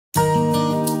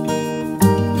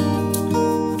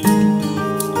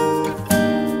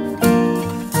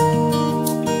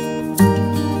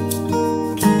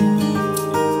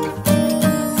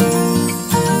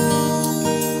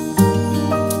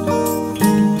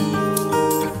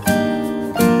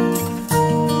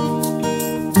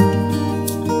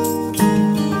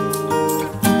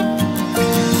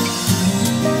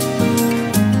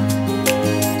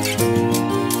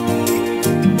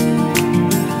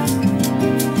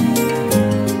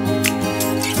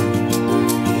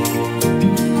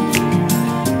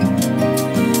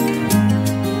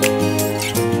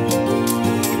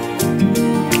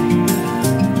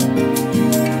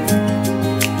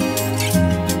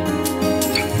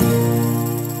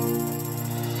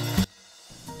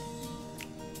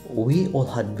We all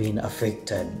had been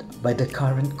affected by the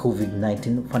current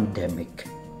COVID-19 pandemic.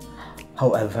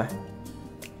 However,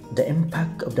 the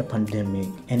impact of the pandemic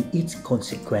and its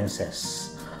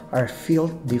consequences are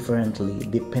felt differently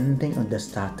depending on the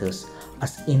status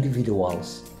as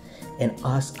individuals and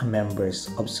as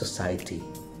members of society.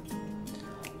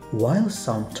 While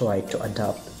some try to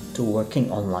adapt to working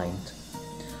online,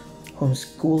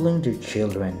 homeschooling their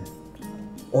children,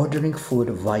 ordering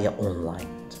food via online,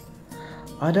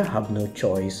 others have no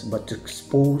choice but to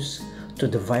expose to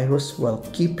the virus while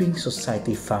keeping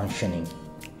society functioning.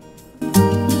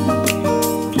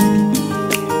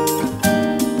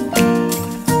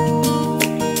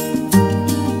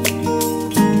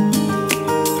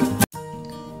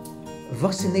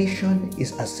 Vaccination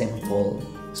is a simple,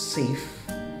 safe,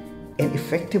 and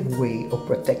effective way of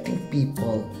protecting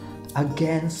people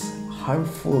against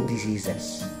harmful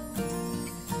diseases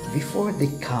before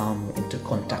they come into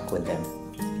contact with them.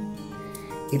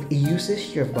 It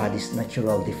uses your body's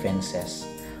natural defenses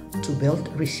to build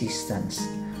resistance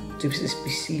to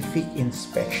specific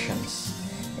infections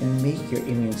and make your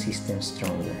immune system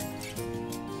stronger.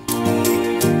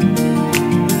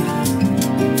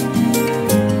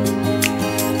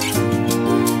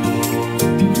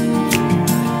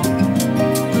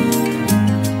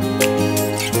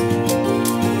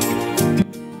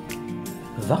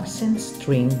 Vaccines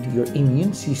train your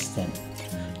immune system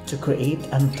to create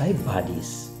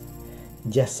antibodies,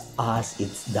 just as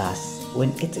it does when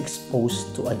it's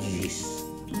exposed to a disease.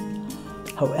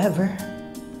 However,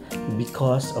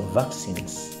 because of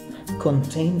vaccines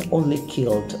contain only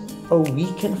killed or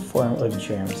weakened forms of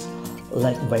germs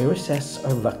like viruses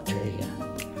or bacteria,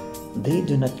 they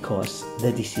do not cause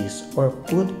the disease or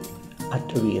put at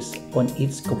risk on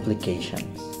its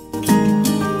complications.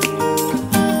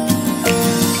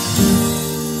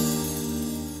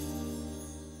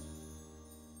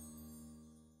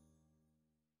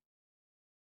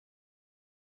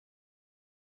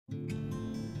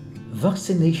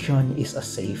 Vaccination is a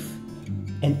safe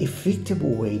and effective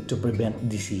way to prevent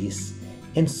disease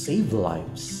and save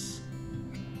lives.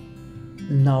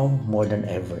 Now more than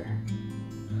ever,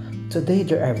 today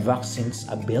there are vaccines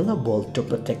available to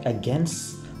protect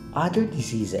against other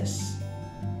diseases.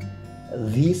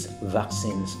 These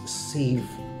vaccines save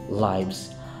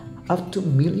lives up to a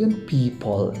million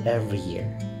people every year.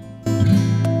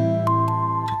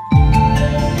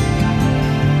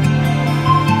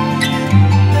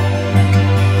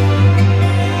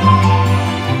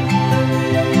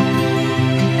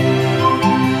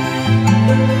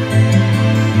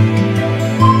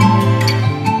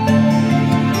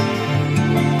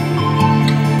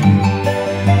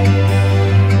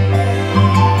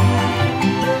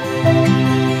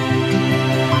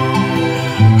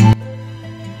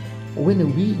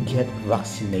 When we get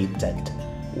vaccinated,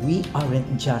 we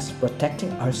aren't just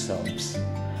protecting ourselves,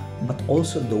 but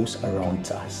also those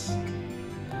around us.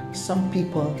 Some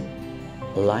people,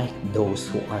 like those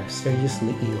who are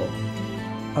seriously ill,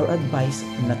 are advised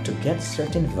not to get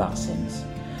certain vaccines,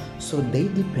 so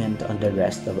they depend on the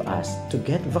rest of us to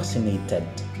get vaccinated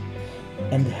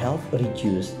and help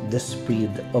reduce the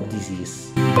spread of disease.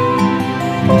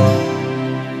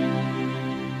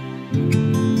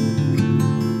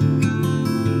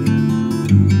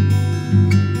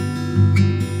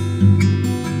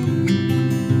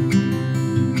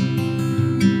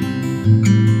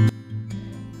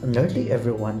 Nearly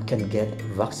everyone can get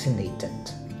vaccinated.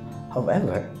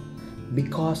 However,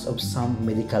 because of some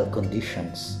medical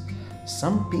conditions,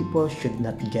 some people should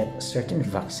not get certain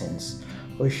vaccines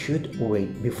or should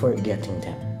wait before getting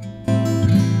them.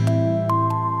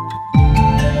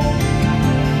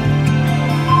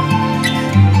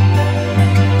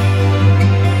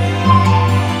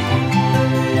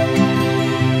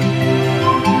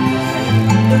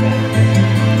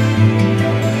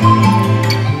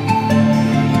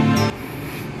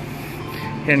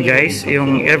 Yan guys,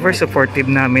 yung ever supportive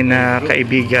namin na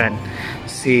kaibigan,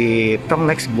 si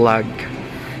Tonglex Vlog.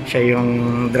 Siya yung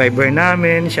driver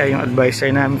namin, siya yung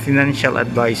advisor namin, financial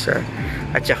advisor.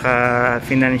 At saka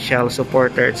financial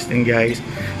supporters din guys.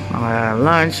 Mga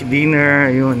lunch, dinner,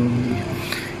 yun.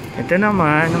 Ito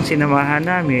naman, ang sinamahan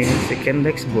namin, si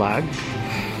Kenlex Vlog.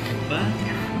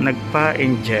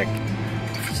 Nagpa-inject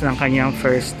ng kanyang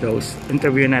first dose.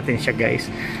 Interview natin siya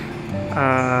guys.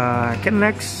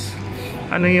 Kenlex,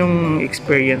 ano yung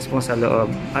experience mo sa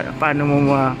loob? Paano mo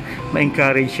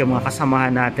ma-encourage yung mga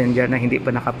kasamahan natin dyan na hindi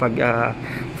pa nakapag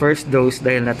first dose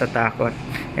dahil natatakot?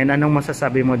 And anong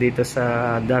masasabi mo dito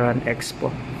sa Dhahran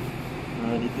Expo?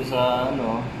 Dito sa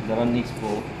Dhahran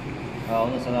Expo,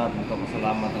 una sa lahat,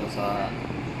 magpapasalamat ako sa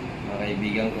mga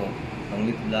kaibigan ko,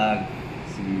 Panglit Vlog,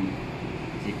 si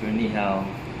cheeper ni Hao.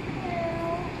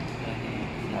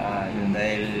 Yun,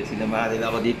 dahil sinamahan nila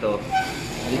ako dito.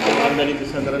 Dito maganda dito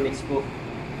sa Dhahran Expo.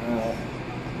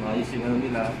 Maayos yung ano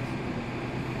nila.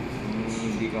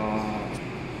 Hindi ka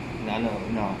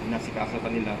nasikasa pa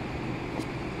nila.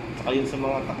 Saka yun sa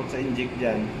mga takot sa inject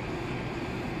dyan,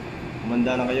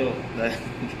 kumanda na kayo dahil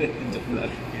joke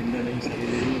lang. Ganda na yung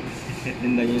sarili niya.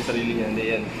 Ganda niya yung sarili niya. Hindi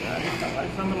yan.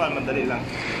 Ayos lang naman, madali lang.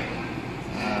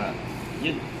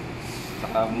 Yun.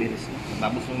 Saka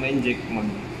tapos mo ma-inject,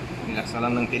 mag-relax na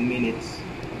lang ng 10 minutes.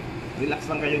 Relax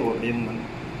lang kayo, huwag kayong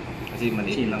kasi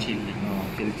maliit lang. Chill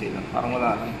lang. Parang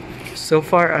wala lang. So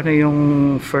far, ano yung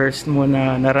first mo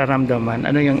na nararamdaman?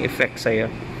 Ano yung effect sa'yo?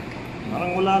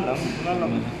 Parang wala lang.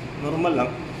 Normal lang.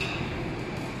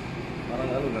 Parang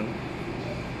ano lang.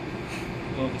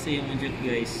 Kasi yung inject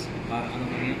guys, parang ano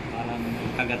lang yun, parang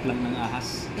kagat lang ng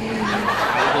ahas.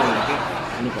 Kala ko malaki.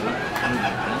 Ano pala?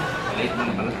 Maliit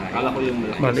lang pala. Kala ko yung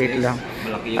malaki. Maliit lang.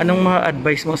 Malaki yung... Anong mga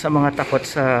advice mo sa mga takot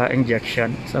sa injection?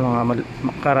 Sa mga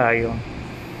karayong?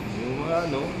 Yung mga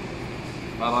ano,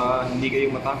 para hindi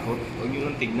kayo matakot, huwag nyo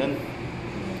lang tignan.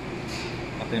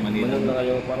 Pati Manila. Manood na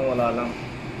kayo, parang wala lang.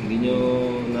 Hindi nyo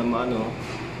na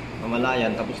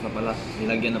mamalayan, tapos na pala.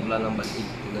 Nilagyan na pala ng batig.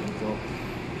 Tulad ito.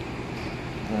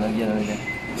 Nilagyan na nila.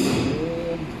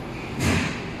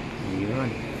 Yun.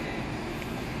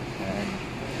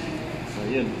 So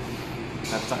yun.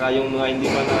 At saka yung mga hindi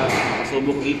pa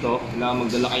nakasubok dito, kailangan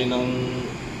magdala kayo ng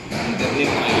internet.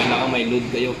 Kailangan may load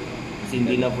kayo. Kasi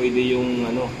hindi na pwede yung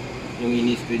ano, yung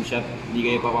ini-screenshot, hindi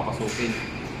kayo papapasukin.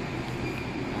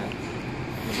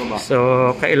 Ano ba? So,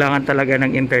 kailangan talaga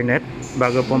ng internet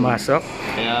bago pumasok.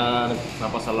 Kaya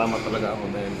nagpapasalamat talaga ako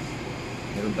dahil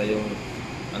meron tayong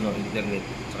internet,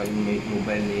 saka yung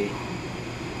mobile ni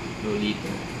Lolito.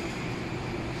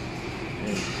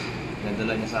 Ayun.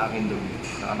 Nadala niya sa akin doon,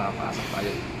 nakapasok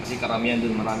tayo. Kasi karamihan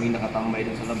doon, maraming nakatambay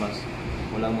doon sa labas.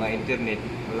 Walang mga internet,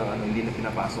 hindi na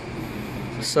pinapasok.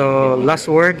 So, last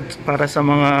word para sa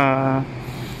mga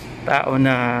tao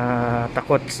na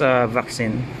takot sa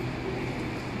vaccine.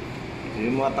 So,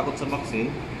 yung mga takot sa vaccine,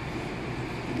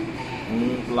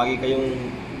 lagi kayong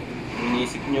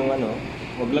iniisip nyo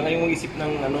huwag lang kayong mag-isip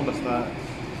ng basta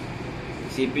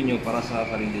isipin nyo para sa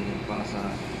sarili nyo, para sa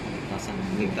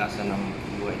ligtasan ng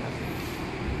buhay natin.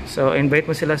 So, invite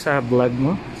mo sila sa vlog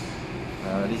mo.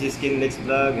 This is Kinlex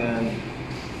Vlog and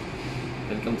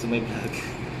welcome to my vlog.